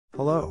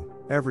Hello,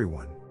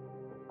 everyone.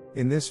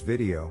 In this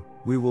video,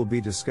 we will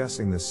be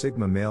discussing the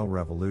Sigma male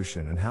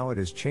revolution and how it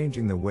is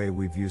changing the way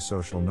we view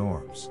social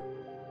norms.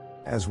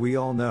 As we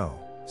all know,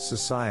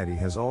 society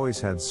has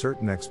always had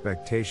certain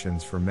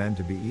expectations for men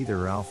to be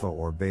either alpha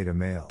or beta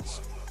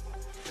males.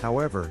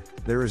 However,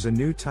 there is a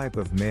new type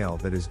of male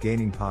that is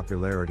gaining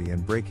popularity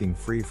and breaking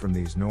free from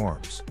these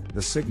norms,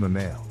 the Sigma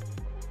male.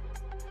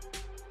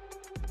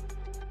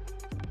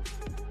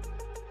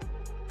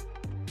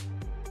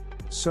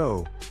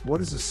 So, what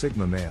is a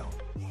Sigma male?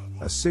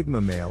 A Sigma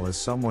male is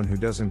someone who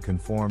doesn't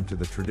conform to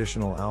the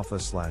traditional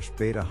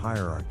alpha/beta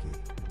hierarchy,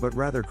 but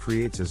rather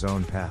creates his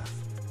own path.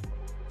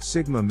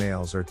 Sigma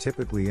males are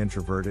typically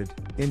introverted,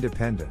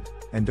 independent,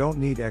 and don't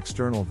need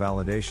external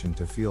validation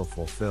to feel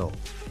fulfilled.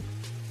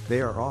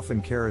 They are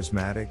often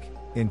charismatic,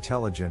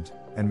 intelligent,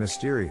 and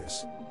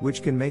mysterious,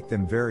 which can make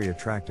them very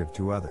attractive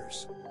to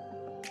others.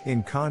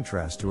 In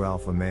contrast to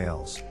alpha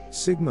males,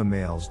 Sigma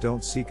males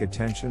don't seek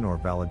attention or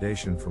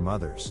validation from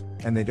others,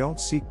 and they don't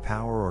seek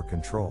power or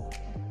control.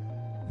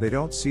 They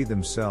don't see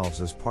themselves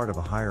as part of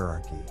a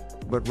hierarchy,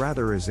 but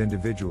rather as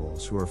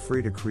individuals who are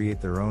free to create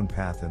their own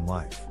path in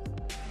life.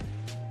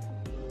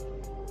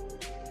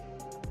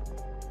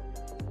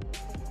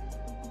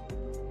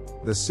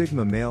 The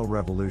Sigma male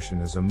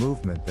revolution is a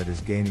movement that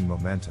is gaining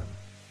momentum.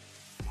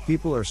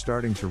 People are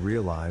starting to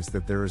realize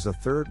that there is a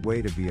third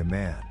way to be a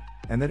man,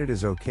 and that it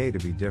is okay to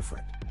be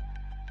different.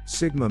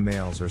 Sigma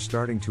males are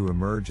starting to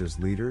emerge as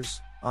leaders,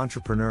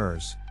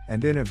 entrepreneurs,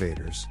 and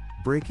innovators,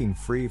 breaking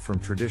free from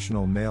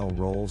traditional male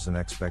roles and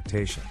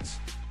expectations.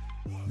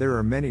 There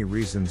are many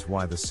reasons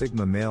why the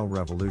Sigma male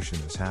revolution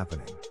is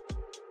happening.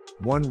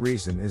 One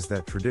reason is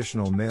that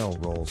traditional male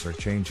roles are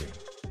changing.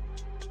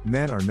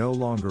 Men are no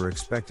longer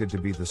expected to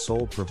be the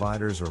sole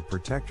providers or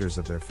protectors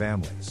of their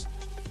families.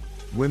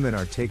 Women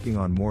are taking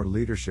on more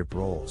leadership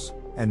roles,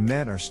 and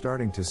men are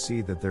starting to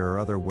see that there are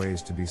other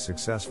ways to be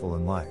successful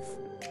in life.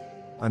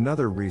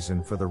 Another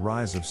reason for the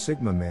rise of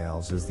Sigma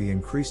males is the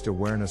increased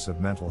awareness of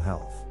mental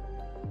health.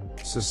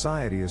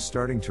 Society is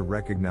starting to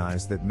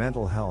recognize that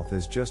mental health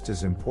is just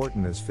as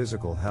important as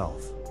physical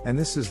health, and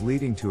this is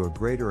leading to a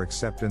greater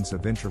acceptance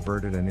of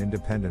introverted and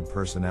independent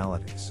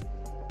personalities.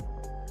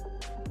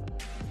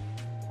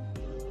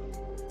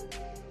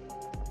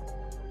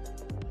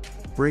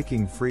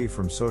 Breaking free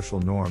from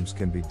social norms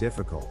can be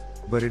difficult,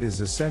 but it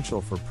is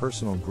essential for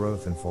personal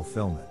growth and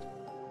fulfillment.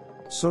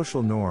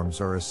 Social norms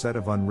are a set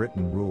of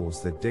unwritten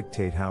rules that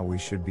dictate how we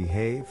should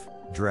behave,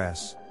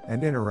 dress,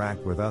 and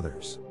interact with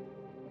others.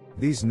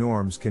 These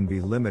norms can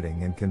be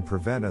limiting and can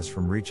prevent us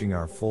from reaching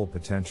our full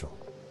potential.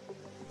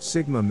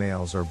 Sigma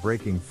males are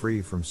breaking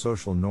free from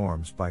social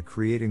norms by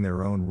creating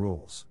their own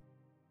rules.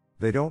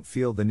 They don't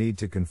feel the need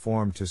to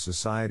conform to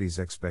society's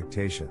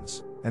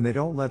expectations, and they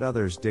don't let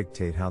others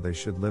dictate how they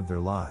should live their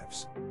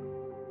lives.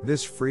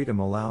 This freedom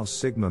allows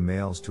Sigma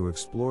males to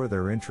explore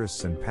their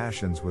interests and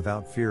passions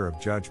without fear of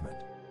judgment.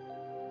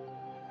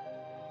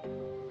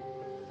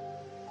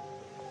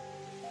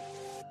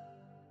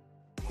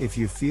 If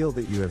you feel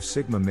that you have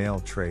Sigma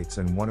male traits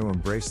and want to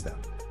embrace them,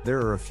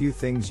 there are a few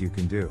things you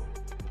can do.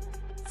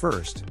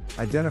 First,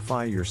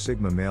 identify your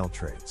Sigma male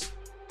traits.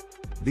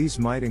 These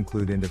might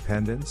include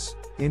independence,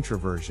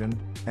 introversion,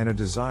 and a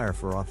desire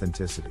for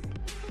authenticity.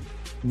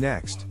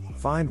 Next,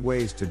 find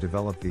ways to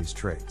develop these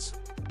traits.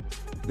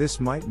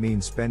 This might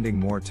mean spending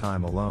more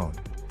time alone,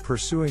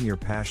 pursuing your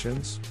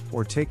passions,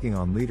 or taking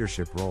on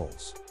leadership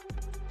roles.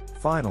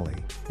 Finally,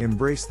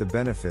 embrace the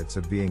benefits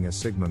of being a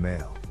Sigma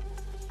male.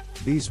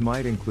 These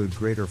might include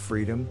greater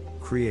freedom,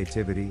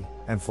 creativity,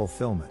 and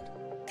fulfillment.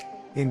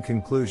 In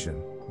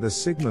conclusion, the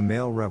Sigma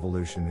male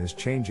revolution is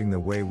changing the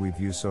way we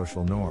view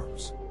social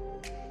norms.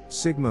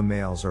 Sigma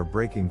males are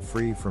breaking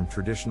free from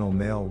traditional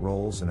male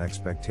roles and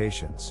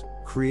expectations,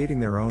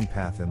 creating their own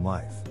path in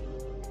life.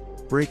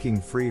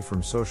 Breaking free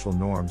from social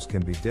norms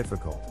can be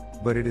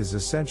difficult, but it is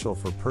essential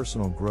for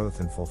personal growth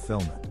and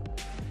fulfillment.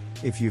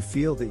 If you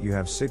feel that you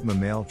have Sigma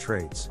male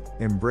traits,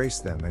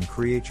 embrace them and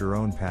create your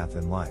own path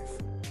in life.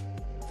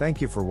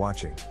 Thank you for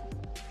watching.